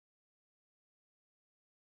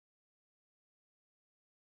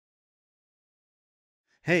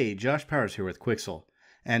Hey, Josh Powers here with Quixel,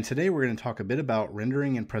 and today we're going to talk a bit about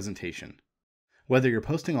rendering and presentation. Whether you're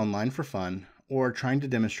posting online for fun or trying to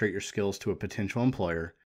demonstrate your skills to a potential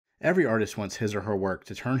employer, every artist wants his or her work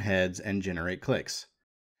to turn heads and generate clicks.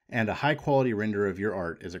 And a high quality render of your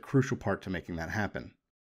art is a crucial part to making that happen.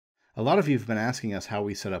 A lot of you have been asking us how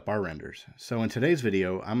we set up our renders, so in today's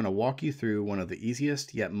video I'm going to walk you through one of the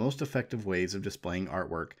easiest yet most effective ways of displaying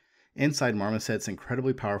artwork inside Marmoset's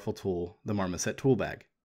incredibly powerful tool, the Marmoset Toolbag.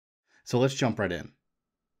 So let's jump right in.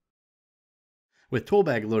 With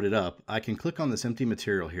Toolbag loaded up, I can click on this empty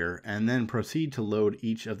material here and then proceed to load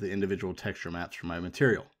each of the individual texture maps from my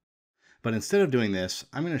material. But instead of doing this,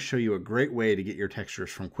 I'm going to show you a great way to get your textures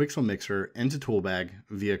from Quixel Mixer into Toolbag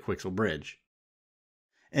via Quixel Bridge.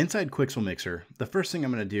 Inside Quixel Mixer, the first thing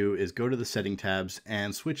I'm going to do is go to the Setting tabs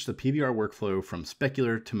and switch the PBR workflow from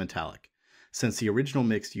specular to metallic, since the original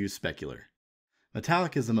mix used specular.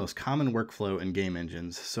 Metallic is the most common workflow in game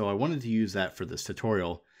engines, so I wanted to use that for this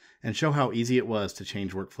tutorial and show how easy it was to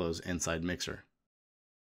change workflows inside Mixer.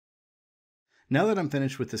 Now that I'm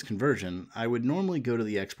finished with this conversion, I would normally go to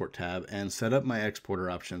the Export tab and set up my exporter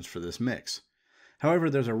options for this mix. However,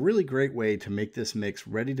 there's a really great way to make this mix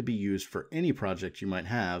ready to be used for any project you might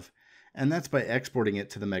have, and that's by exporting it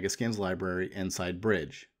to the Megascans library inside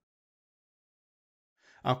Bridge.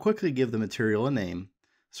 I'll quickly give the material a name,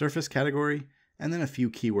 surface category, and then a few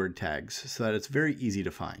keyword tags so that it's very easy to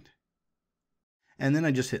find. And then I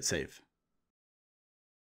just hit save.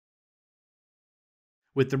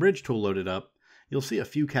 With the Bridge tool loaded up, you'll see a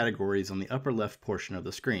few categories on the upper left portion of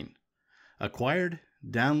the screen. Acquired,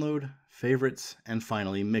 Download, Favorites, and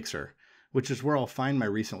finally Mixer, which is where I'll find my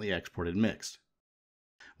recently exported mix.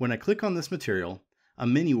 When I click on this material, a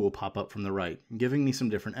menu will pop up from the right, giving me some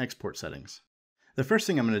different export settings. The first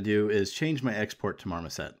thing I'm going to do is change my export to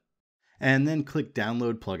Marmoset, and then click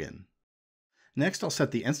Download Plugin. Next, I'll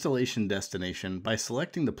set the installation destination by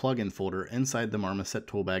selecting the plugin folder inside the Marmoset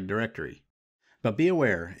Toolbag directory. But be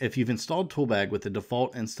aware, if you've installed Toolbag with the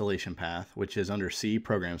default installation path, which is under C,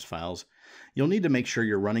 Programs Files, you'll need to make sure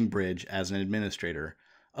you're running Bridge as an administrator,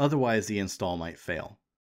 otherwise the install might fail.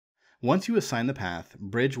 Once you assign the path,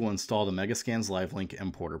 Bridge will install the Megascans LiveLink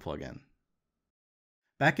Importer plugin.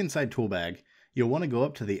 Back inside Toolbag, you'll want to go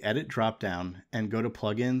up to the Edit drop-down and go to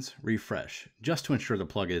Plugins, Refresh, just to ensure the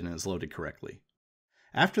plugin is loaded correctly.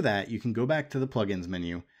 After that, you can go back to the Plugins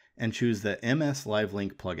menu and choose the MS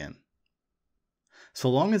LiveLink plugin. So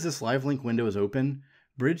long as this LiveLink window is open,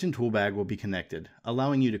 Bridge and Toolbag will be connected,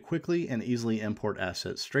 allowing you to quickly and easily import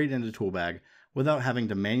assets straight into Toolbag without having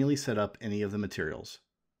to manually set up any of the materials.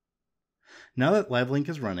 Now that LiveLink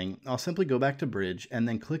is running, I'll simply go back to Bridge and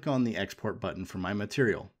then click on the Export button for my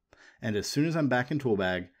material. And as soon as I'm back in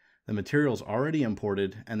Toolbag, the material is already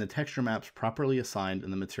imported and the texture maps properly assigned in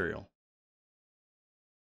the material.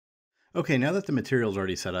 Okay, now that the material is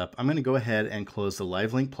already set up, I'm going to go ahead and close the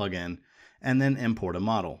LiveLink plugin and then import a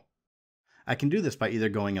model. I can do this by either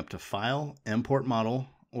going up to File, Import Model,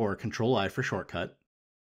 or Control-I for shortcut,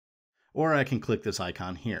 or I can click this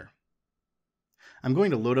icon here. I'm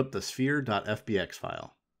going to load up the sphere.fbx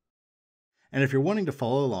file. And if you're wanting to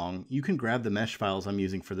follow along, you can grab the mesh files I'm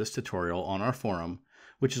using for this tutorial on our forum,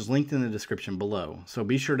 which is linked in the description below, so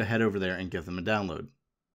be sure to head over there and give them a download.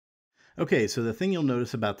 Okay, so the thing you'll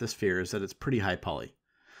notice about this sphere is that it's pretty high poly.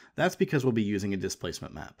 That's because we'll be using a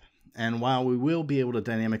displacement map. And while we will be able to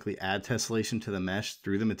dynamically add tessellation to the mesh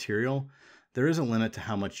through the material, there is a limit to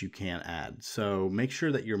how much you can add, so make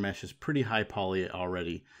sure that your mesh is pretty high poly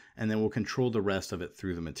already, and then we'll control the rest of it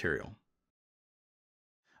through the material.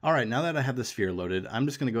 Alright, now that I have the sphere loaded, I'm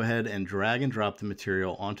just going to go ahead and drag and drop the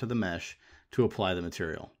material onto the mesh to apply the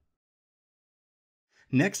material.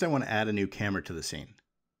 Next, I want to add a new camera to the scene.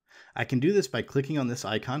 I can do this by clicking on this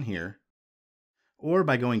icon here, or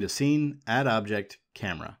by going to Scene, Add Object,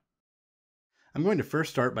 Camera. I'm going to first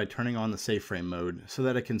start by turning on the safe frame mode so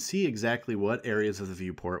that I can see exactly what areas of the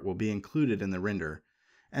viewport will be included in the render,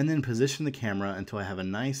 and then position the camera until I have a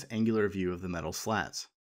nice angular view of the metal slats.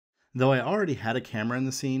 Though I already had a camera in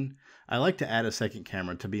the scene, I like to add a second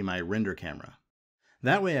camera to be my render camera.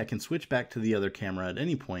 That way I can switch back to the other camera at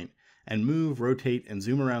any point and move, rotate, and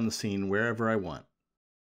zoom around the scene wherever I want.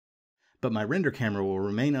 But my render camera will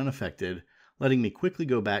remain unaffected, letting me quickly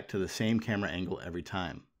go back to the same camera angle every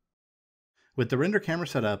time. With the render camera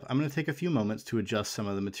set up, I'm going to take a few moments to adjust some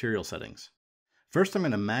of the material settings. First, I'm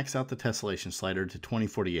going to max out the tessellation slider to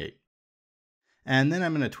 2048. And then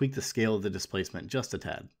I'm going to tweak the scale of the displacement just a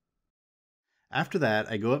tad. After that,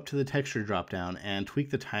 I go up to the texture dropdown and tweak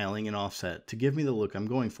the tiling and offset to give me the look I'm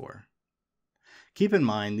going for. Keep in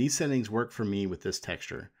mind, these settings work for me with this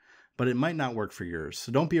texture, but it might not work for yours,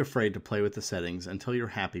 so don't be afraid to play with the settings until you're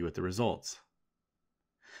happy with the results.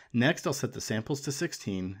 Next, I'll set the samples to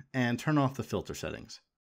 16 and turn off the filter settings.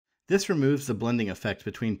 This removes the blending effect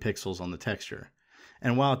between pixels on the texture,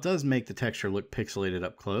 and while it does make the texture look pixelated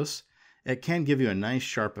up close, it can give you a nice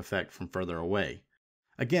sharp effect from further away.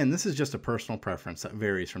 Again, this is just a personal preference that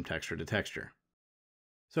varies from texture to texture.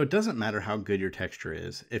 So it doesn't matter how good your texture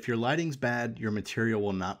is, if your lighting's bad, your material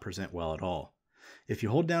will not present well at all. If you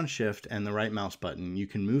hold down Shift and the right mouse button, you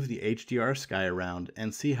can move the HDR sky around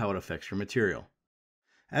and see how it affects your material.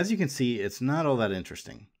 As you can see, it's not all that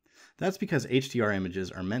interesting. That's because HDR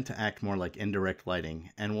images are meant to act more like indirect lighting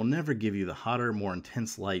and will never give you the hotter, more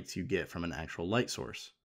intense lights you get from an actual light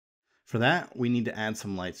source. For that, we need to add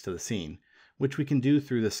some lights to the scene, which we can do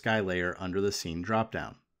through the sky layer under the scene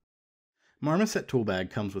dropdown. Marmoset Toolbag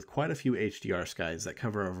comes with quite a few HDR skies that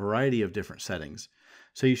cover a variety of different settings,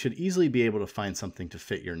 so you should easily be able to find something to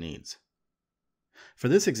fit your needs. For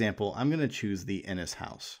this example, I'm going to choose the Ennis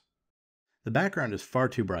house. The background is far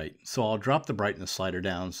too bright, so I'll drop the brightness slider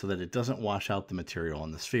down so that it doesn't wash out the material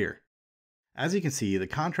on the sphere. As you can see, the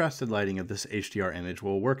contrasted lighting of this HDR image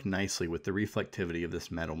will work nicely with the reflectivity of this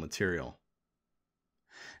metal material.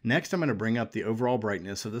 Next, I'm going to bring up the overall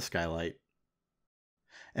brightness of the skylight,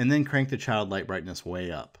 and then crank the child light brightness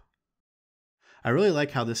way up. I really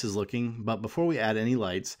like how this is looking, but before we add any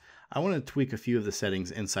lights, I want to tweak a few of the settings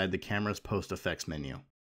inside the camera's post effects menu.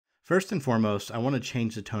 First and foremost, I want to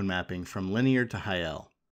change the tone mapping from linear to high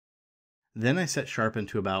L. Then I set sharpen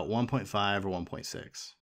to about 1.5 or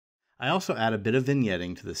 1.6. I also add a bit of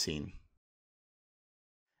vignetting to the scene.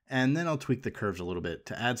 And then I'll tweak the curves a little bit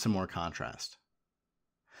to add some more contrast.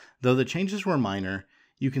 Though the changes were minor,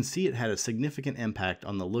 you can see it had a significant impact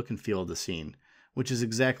on the look and feel of the scene, which is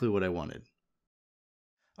exactly what I wanted.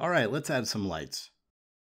 Alright, let's add some lights.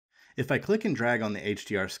 If I click and drag on the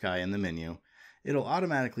HDR sky in the menu, it'll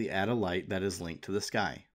automatically add a light that is linked to the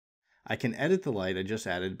sky. I can edit the light I just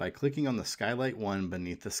added by clicking on the skylight 1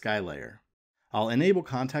 beneath the sky layer. I'll enable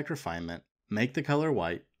contact refinement, make the color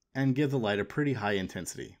white, and give the light a pretty high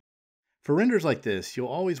intensity. For renders like this, you'll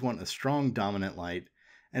always want a strong dominant light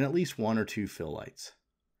and at least 1 or 2 fill lights.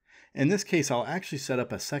 In this case, I'll actually set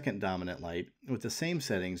up a second dominant light with the same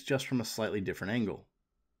settings just from a slightly different angle.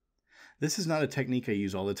 This is not a technique I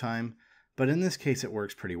use all the time, but in this case it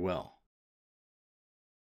works pretty well.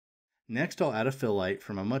 Next, I'll add a fill light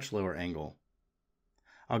from a much lower angle.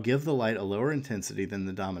 I'll give the light a lower intensity than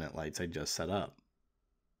the dominant lights I just set up,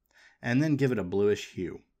 and then give it a bluish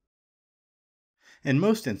hue. In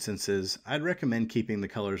most instances, I'd recommend keeping the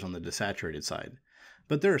colors on the desaturated side,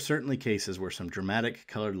 but there are certainly cases where some dramatic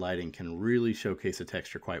colored lighting can really showcase a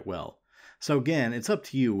texture quite well, so again, it's up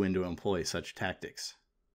to you when to employ such tactics.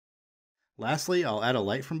 Lastly, I'll add a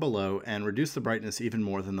light from below and reduce the brightness even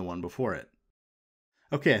more than the one before it.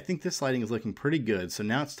 Okay, I think this lighting is looking pretty good, so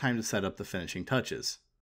now it's time to set up the finishing touches.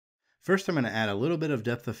 First, I'm going to add a little bit of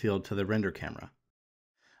depth of field to the render camera.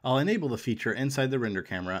 I'll enable the feature inside the render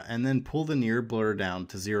camera and then pull the near blur down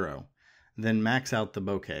to 0, then max out the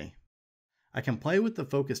bokeh. I can play with the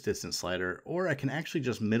focus distance slider, or I can actually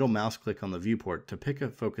just middle mouse click on the viewport to pick a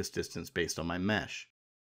focus distance based on my mesh.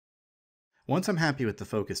 Once I'm happy with the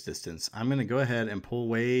focus distance, I'm going to go ahead and pull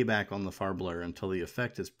way back on the far blur until the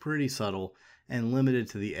effect is pretty subtle and limited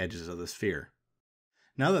to the edges of the sphere.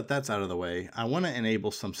 Now that that's out of the way, I want to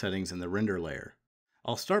enable some settings in the render layer.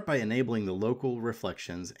 I'll start by enabling the local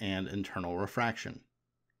reflections and internal refraction.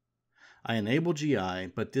 I enable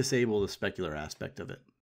GI, but disable the specular aspect of it.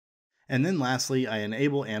 And then lastly, I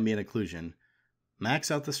enable ambient occlusion,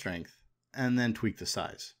 max out the strength, and then tweak the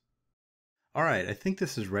size. Alright, I think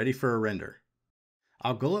this is ready for a render.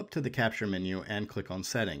 I'll go up to the capture menu and click on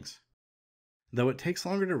settings. Though it takes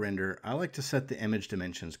longer to render, I like to set the image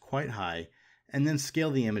dimensions quite high and then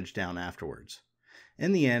scale the image down afterwards.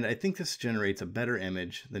 In the end, I think this generates a better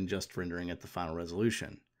image than just rendering at the final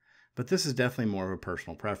resolution, but this is definitely more of a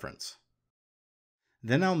personal preference.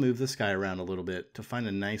 Then I'll move the sky around a little bit to find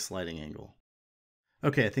a nice lighting angle.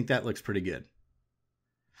 Okay, I think that looks pretty good.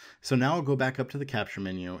 So now I'll go back up to the capture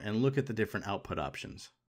menu and look at the different output options.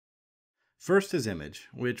 First is image,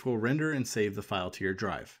 which will render and save the file to your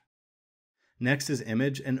drive. Next is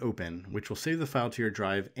image and open, which will save the file to your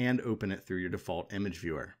drive and open it through your default image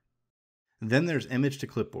viewer. Then there's image to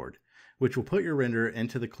clipboard, which will put your render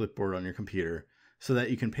into the clipboard on your computer so that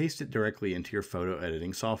you can paste it directly into your photo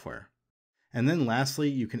editing software. And then lastly,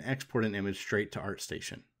 you can export an image straight to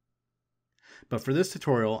ArtStation. But for this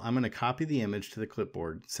tutorial, I'm going to copy the image to the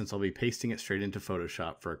clipboard since I'll be pasting it straight into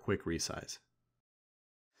Photoshop for a quick resize.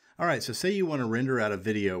 Alright, so say you want to render out a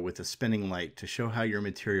video with a spinning light to show how your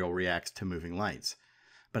material reacts to moving lights.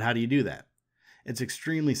 But how do you do that? It's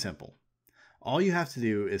extremely simple. All you have to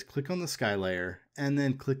do is click on the sky layer and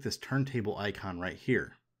then click this turntable icon right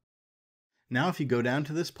here. Now if you go down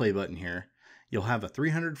to this play button here, you'll have a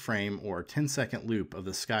 300 frame or 10-second loop of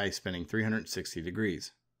the sky spinning 360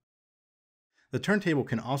 degrees. The turntable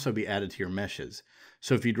can also be added to your meshes,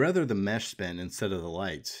 so if you'd rather the mesh spin instead of the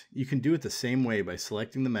lights, you can do it the same way by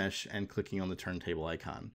selecting the mesh and clicking on the turntable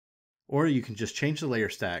icon. Or you can just change the layer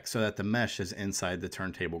stack so that the mesh is inside the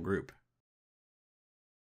turntable group.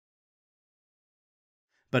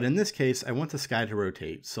 But in this case, I want the sky to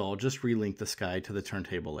rotate, so I'll just relink the sky to the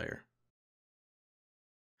turntable layer.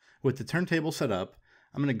 With the turntable set up,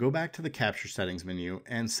 I'm going to go back to the capture settings menu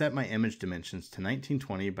and set my image dimensions to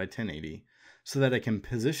 1920 by 1080 so that I can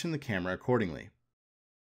position the camera accordingly.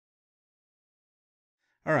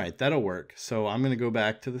 Alright, that'll work, so I'm going to go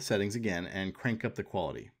back to the settings again and crank up the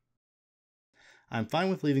quality. I'm fine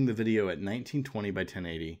with leaving the video at 1920 by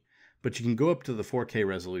 1080, but you can go up to the 4K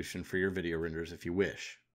resolution for your video renders if you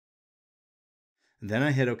wish. Then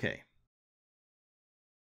I hit OK.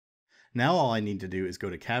 Now all I need to do is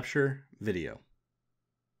go to Capture, Video.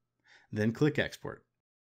 Then click Export.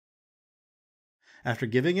 After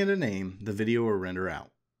giving it a name, the video will render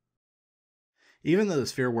out. Even though the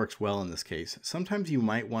sphere works well in this case, sometimes you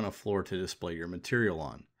might want a floor to display your material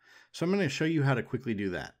on, so I'm going to show you how to quickly do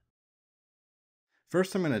that.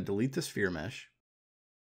 First I'm going to delete the sphere mesh,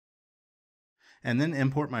 and then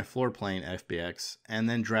import my floor plane FBX, and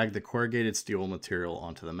then drag the corrugated steel material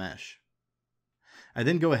onto the mesh. I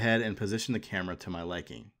then go ahead and position the camera to my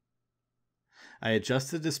liking. I adjust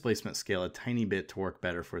the displacement scale a tiny bit to work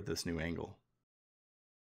better for this new angle.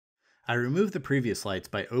 I remove the previous lights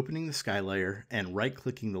by opening the sky layer and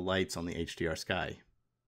right-clicking the lights on the HDR sky.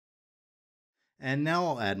 And now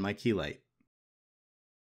I'll add my key light.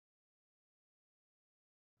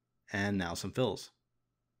 And now some fills.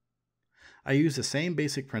 I use the same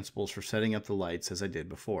basic principles for setting up the lights as I did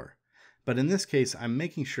before, but in this case I'm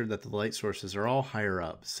making sure that the light sources are all higher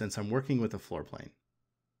up since I'm working with a floor plane.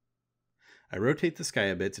 I rotate the sky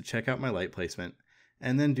a bit to check out my light placement,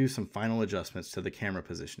 and then do some final adjustments to the camera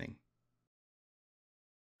positioning.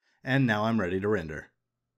 And now I'm ready to render.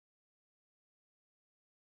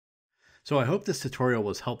 So I hope this tutorial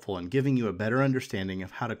was helpful in giving you a better understanding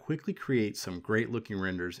of how to quickly create some great looking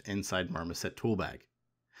renders inside Marmoset Toolbag.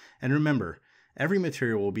 And remember, every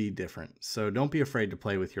material will be different, so don't be afraid to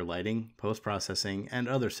play with your lighting, post-processing, and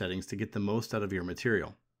other settings to get the most out of your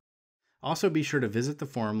material. Also be sure to visit the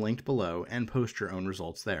forum linked below and post your own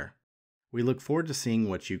results there. We look forward to seeing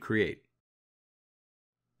what you create.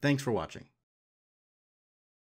 Thanks for watching.